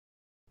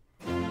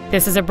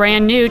This is a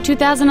brand new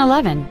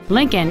 2011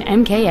 Lincoln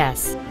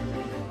MKS.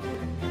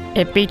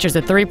 It features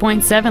a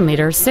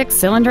 3.7-liter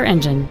 6-cylinder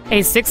engine, a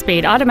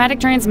 6-speed automatic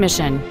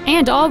transmission,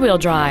 and all-wheel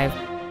drive.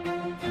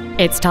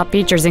 Its top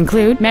features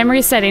include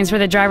memory settings for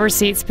the driver's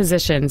seat's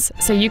positions,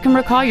 so you can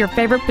recall your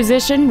favorite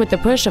position with the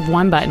push of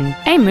one button,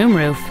 a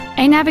moonroof,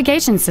 a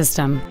navigation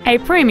system, a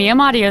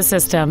premium audio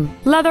system,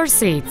 leather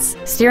seats,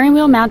 steering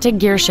wheel mounted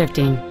gear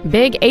shifting,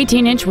 big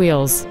 18-inch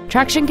wheels,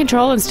 traction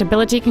control and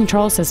stability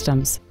control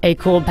systems, a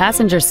cooled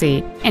passenger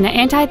seat, and an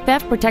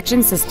anti-theft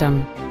protection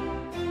system.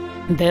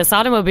 This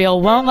automobile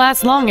won't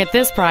last long at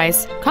this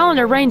price. Call and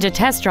arrange a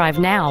test drive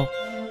now.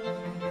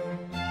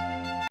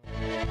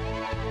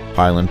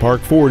 Highland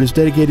Park Ford is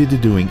dedicated to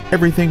doing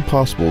everything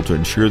possible to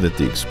ensure that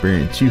the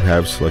experience you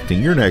have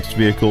selecting your next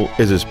vehicle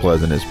is as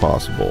pleasant as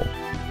possible.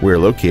 We're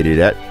located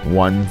at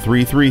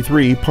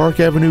 1333 Park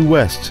Avenue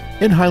West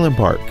in Highland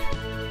Park.